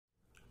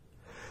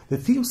The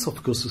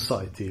Theosophical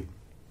Society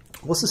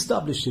was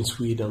established in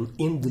Sweden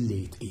in the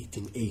late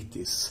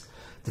 1880s.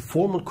 The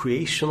formal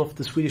creation of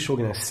the Swedish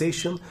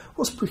organization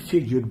was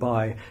prefigured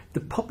by the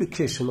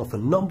publication of a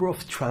number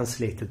of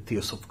translated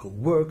theosophical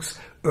works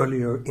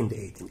earlier in the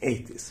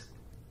 1880s.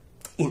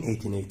 In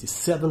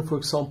 1887, for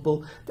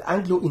example, the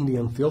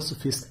Anglo-Indian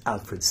theosophist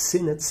Alfred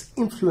Sinnet's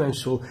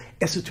influential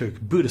esoteric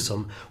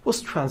Buddhism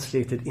was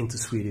translated into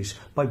Swedish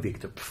by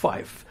Victor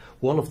Pfeiffer,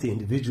 one of the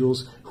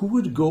individuals who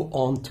would go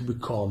on to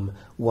become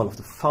one of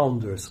the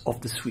founders of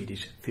the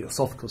Swedish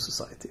Theosophical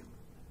Society.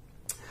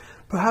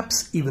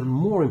 Perhaps even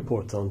more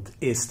important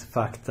is the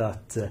fact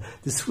that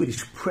the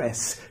Swedish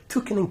press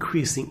took an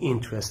increasing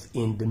interest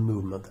in the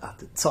movement at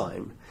the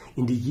time.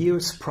 In the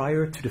years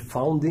prior to the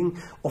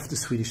founding of the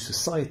Swedish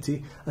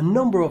Society, a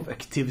number of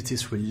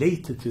activities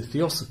related to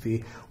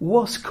Theosophy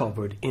was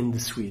covered in the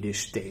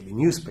Swedish daily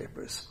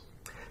newspapers.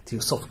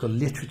 Theosophical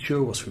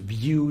literature was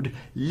reviewed,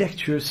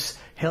 lectures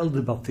held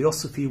about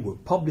Theosophy were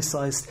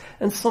publicized,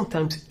 and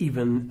sometimes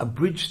even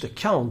abridged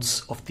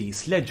accounts of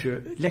these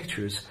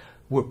lectures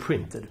were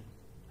printed.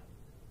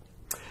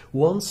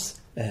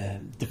 Once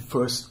the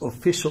first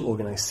official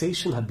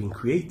organization had been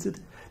created,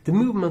 the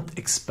movement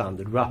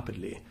expanded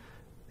rapidly.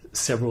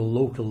 Several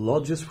local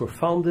lodges were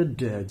founded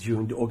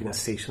during the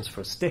organization's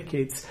first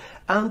decades,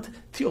 and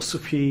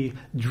Theosophy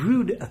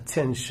drew the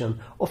attention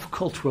of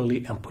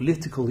culturally and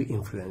politically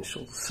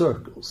influential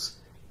circles.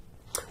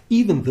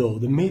 Even though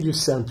the major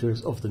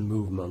centers of the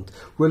movement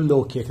were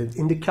located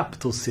in the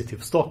capital city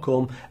of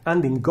Stockholm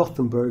and in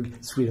Gothenburg,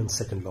 Sweden's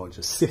second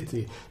largest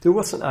city, there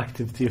was an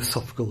active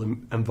theosophical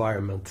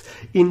environment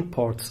in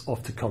parts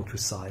of the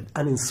countryside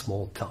and in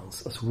small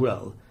towns as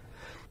well.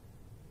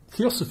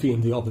 Theosophy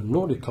in the other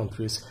Nordic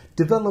countries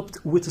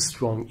developed with a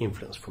strong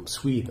influence from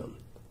Sweden.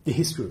 The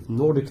history of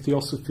Nordic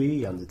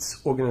Theosophy and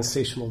its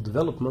organizational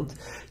development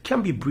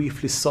can be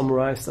briefly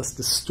summarized as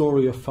the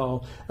story of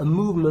how a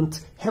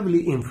movement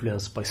heavily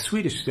influenced by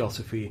Swedish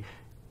Theosophy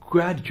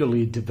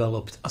gradually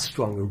developed a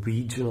stronger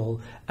regional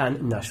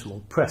and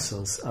national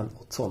presence and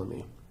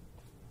autonomy.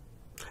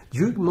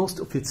 During most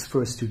of its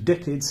first 2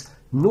 decades,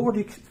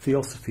 Nordic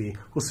Theosophy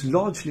was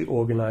largely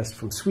organized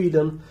from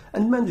Sweden,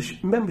 and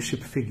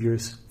membership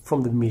figures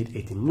from the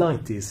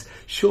mid-1890s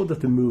showed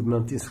that the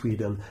movement in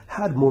Sweden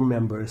had more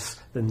members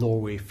than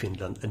Norway,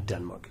 Finland and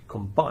Denmark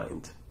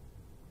combined.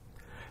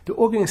 The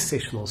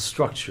organizational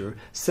structure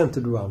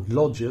centered around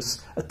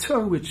lodges, a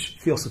term which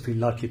Theosophy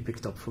likely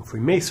picked up from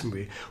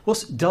Freemasonry,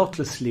 was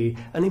doubtlessly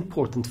an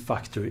important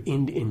factor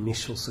in the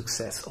initial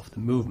success of the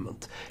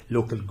movement.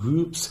 Local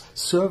groups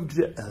served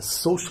a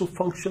social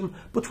function,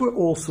 but were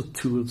also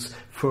tools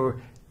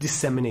for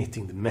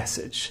disseminating the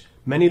message.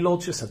 Many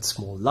lodges had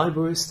small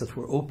libraries that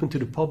were open to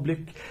the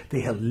public.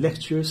 They held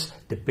lectures,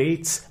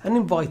 debates, and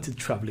invited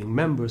traveling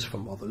members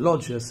from other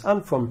lodges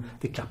and from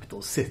the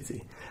capital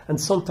city,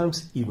 and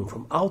sometimes even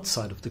from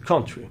outside of the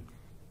country.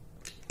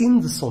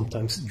 In the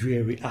sometimes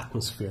dreary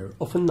atmosphere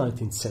of a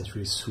 19th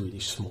century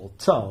Swedish small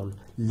town,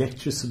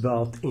 lectures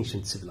about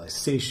ancient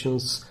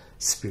civilizations,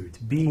 spirit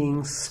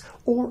beings,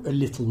 or a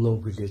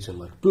little-known religion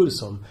like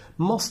Buddhism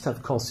must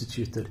have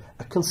constituted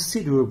a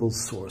considerable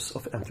source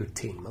of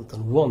entertainment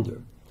and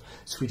wonder.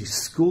 Swedish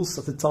schools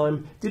at the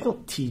time did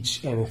not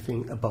teach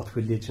anything about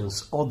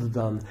religions other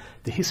than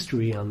the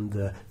history and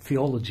the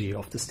theology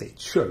of the state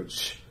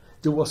church.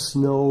 There was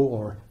no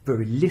or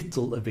very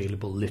little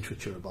available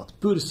literature about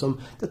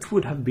Buddhism that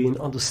would have been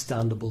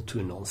understandable to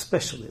a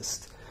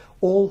non-specialist.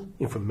 All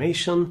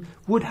information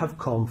would have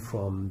come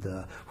from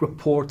the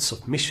reports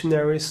of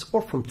missionaries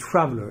or from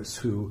travelers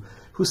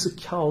whose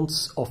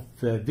accounts of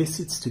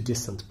visits to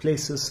distant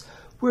places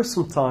were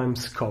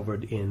sometimes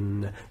covered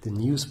in the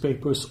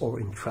newspapers or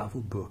in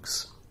travel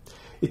books.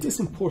 It is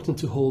important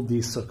to hold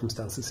these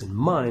circumstances in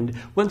mind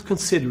when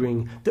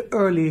considering the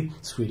early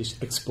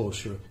Swedish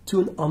exposure to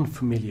an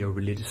unfamiliar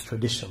religious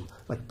tradition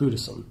like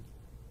Buddhism.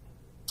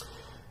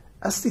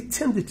 As they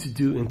tended to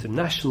do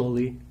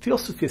internationally,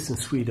 Theosophists in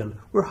Sweden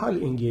were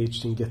highly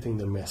engaged in getting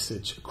their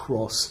message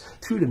across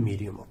through the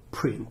medium of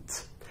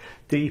print.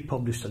 They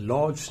published a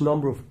large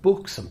number of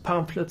books and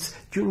pamphlets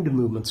during the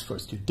movement's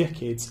first 2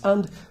 decades,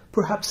 and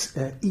perhaps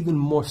even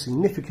more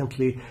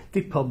significantly,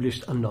 they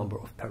published a number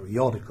of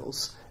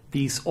periodicals.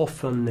 These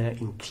often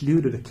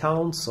included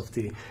accounts of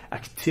the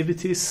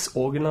activities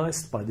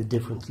organized by the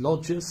different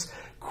lodges,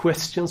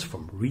 questions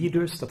from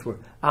readers that were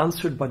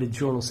answered by the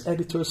journal's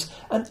editors,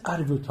 and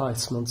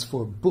advertisements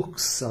for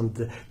books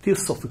and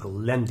theosophical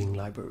lending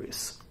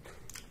libraries.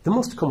 The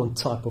most common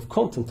type of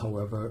content,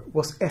 however,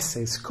 was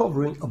essays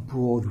covering a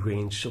broad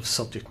range of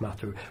subject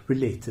matter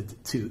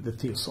related to the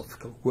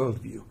theosophical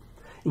worldview.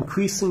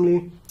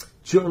 Increasingly,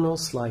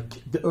 journals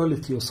like the early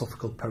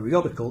theosophical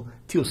periodical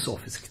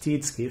Theosophisk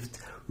Tidskrift,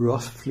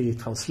 roughly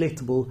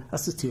translatable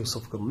as the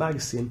Theosophical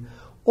Magazine,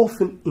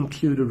 often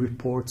included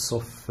reports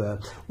of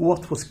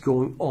what was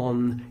going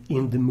on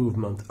in the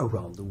movement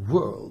around the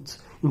world,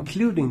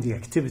 including the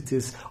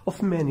activities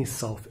of many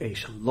South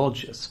Asian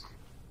lodges.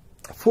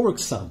 For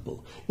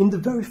example, in the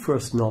very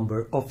first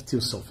number of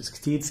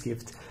Theosophisk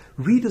Tidskrift,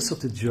 readers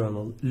of the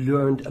journal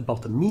learned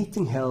about a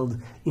meeting held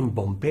in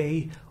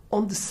Bombay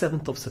on the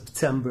 7th of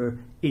September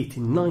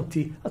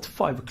 1890 at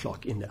 5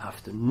 o'clock in the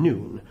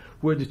afternoon,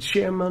 where the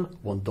chairman,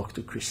 one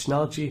Dr.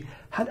 Krishnaji,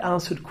 had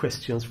answered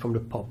questions from the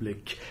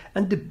public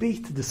and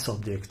debated the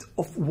subject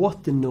of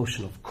what the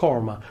notion of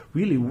karma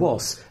really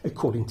was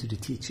according to the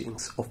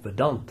teachings of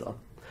Vedanta.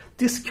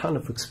 This kind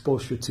of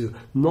exposure to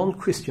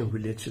non-Christian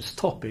religious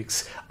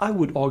topics, I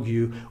would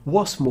argue,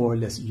 was more or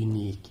less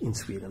unique in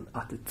Sweden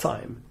at the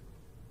time.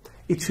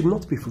 It should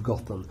not be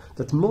forgotten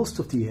that most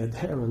of the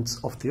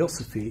adherents of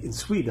Theosophy in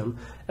Sweden,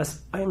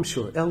 as I am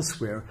sure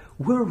elsewhere,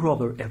 were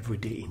rather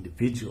everyday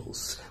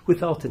individuals,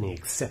 without any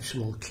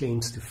exceptional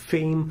claims to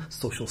fame,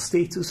 social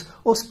status,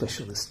 or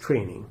specialist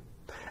training.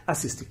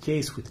 As is the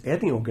case with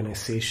any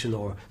organization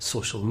or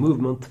social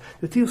movement,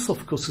 the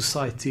Theosophical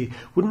Society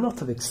would not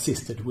have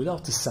existed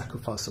without the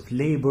sacrifice of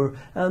labor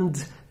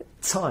and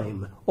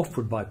time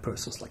offered by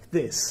persons like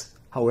this.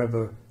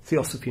 However,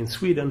 Theosophy in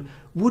Sweden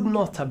would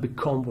not have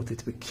become what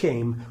it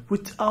became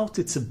without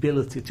its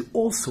ability to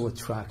also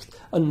attract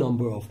a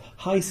number of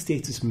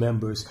high-status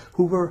members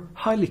who were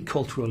highly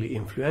culturally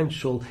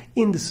influential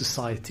in the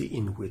society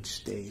in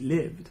which they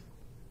lived.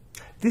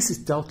 This is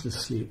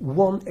doubtlessly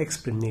one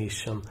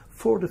explanation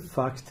for the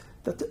fact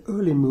that the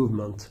early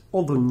movement,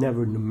 although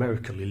never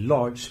numerically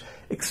large,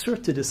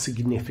 exerted a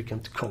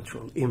significant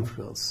cultural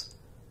influence.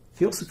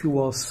 Theosophy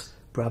was,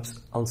 perhaps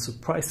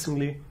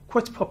unsurprisingly,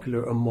 quite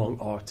popular among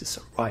artists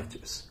and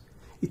writers.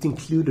 It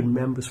included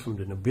members from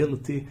the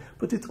nobility,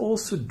 but it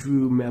also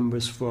drew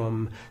members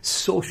from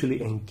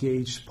socially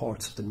engaged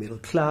parts of the middle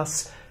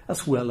class,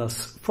 as well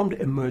as from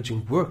the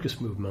emerging workers'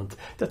 movement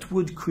that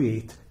would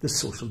create the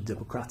Social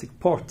Democratic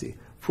Party,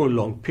 for a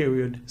long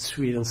period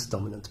Sweden's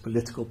dominant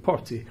political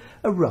party,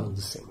 around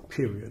the same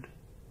period.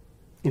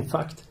 In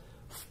fact,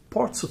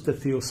 parts of the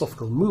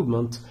Theosophical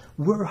movement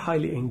were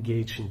highly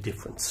engaged in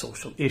different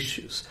social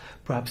issues.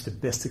 Perhaps the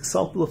best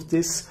example of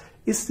this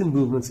is the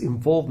movement's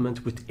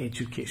involvement with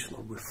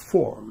educational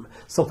reform,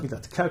 something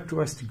that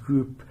characterized the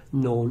group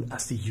known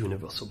as the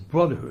Universal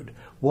Brotherhood,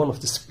 one of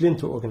the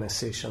splinter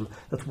organizations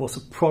that was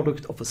a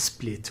product of a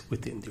split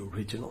within the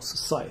original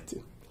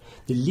society.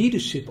 The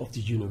leadership of the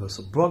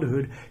Universal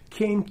Brotherhood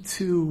came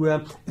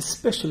to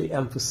especially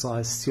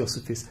emphasize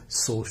Theosophy's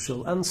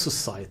social and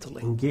societal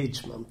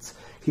engagement.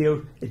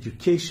 Here,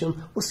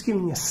 education was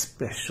given a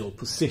special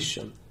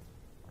position.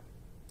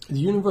 The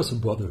Universal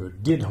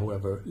Brotherhood did,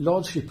 however,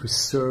 largely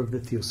preserve the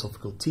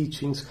theosophical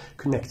teachings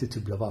connected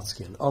to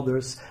Blavatsky and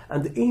others,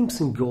 and the aims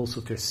and goals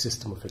of their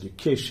system of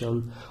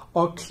education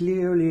are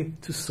clearly,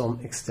 to some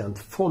extent,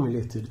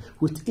 formulated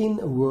within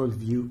a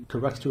worldview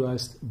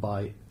characterized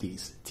by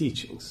these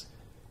teachings.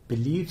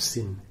 Beliefs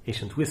in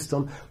ancient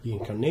wisdom,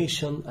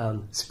 reincarnation,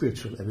 and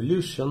spiritual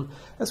evolution,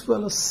 as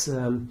well as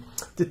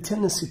the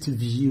tendency to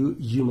view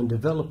human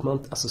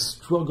development as a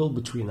struggle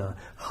between a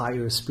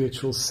higher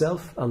spiritual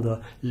self and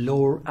a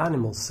lower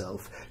animal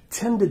self,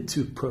 tended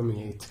to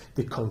permeate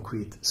the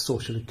concrete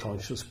socially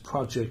conscious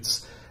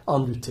projects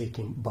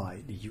undertaken by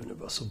the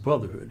Universal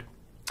Brotherhood.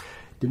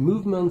 The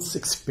movement's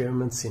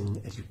experiments in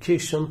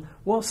education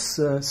was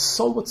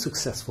somewhat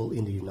successful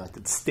in the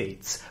United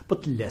States,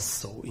 but less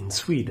so in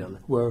Sweden,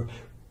 where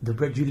the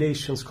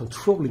regulations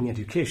controlling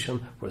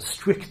education were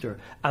stricter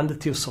and the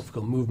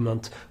Theosophical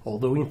movement,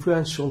 although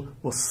influential,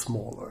 was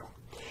smaller.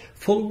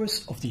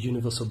 Followers of the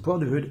Universal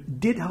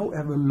Brotherhood did,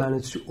 however,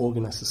 manage to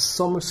organize a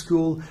summer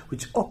school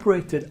which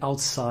operated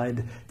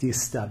outside the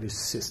established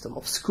system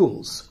of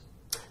schools.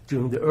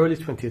 During the early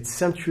 20th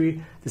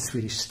century, the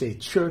Swedish state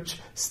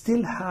church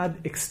still had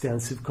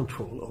extensive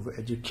control over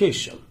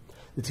education.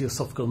 The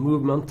Theosophical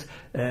movement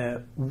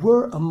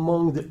were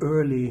among the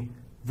early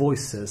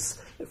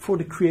voices for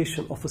the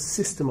creation of a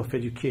system of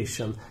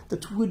education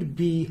that would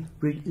be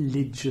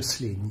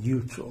religiously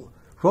neutral.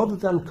 Rather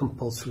than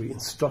compulsory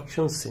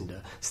instructions in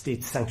the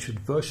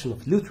state-sanctioned version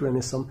of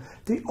Lutheranism,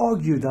 they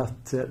argue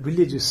that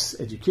religious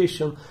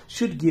education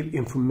should give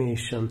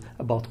information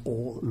about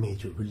all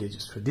major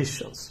religious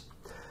traditions.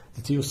 The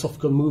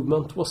Theosophical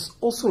movement was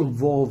also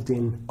involved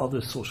in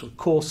other social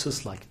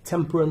causes like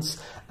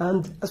temperance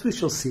and, as we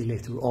shall see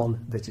later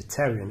on,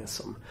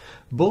 vegetarianism.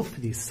 Both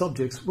of these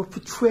subjects were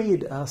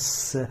portrayed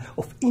as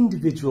of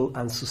individual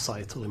and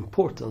societal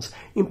importance,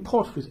 in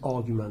part with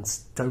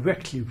arguments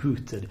directly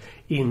rooted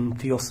in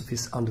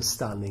Theosophy's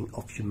understanding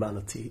of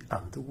humanity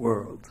and the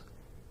world.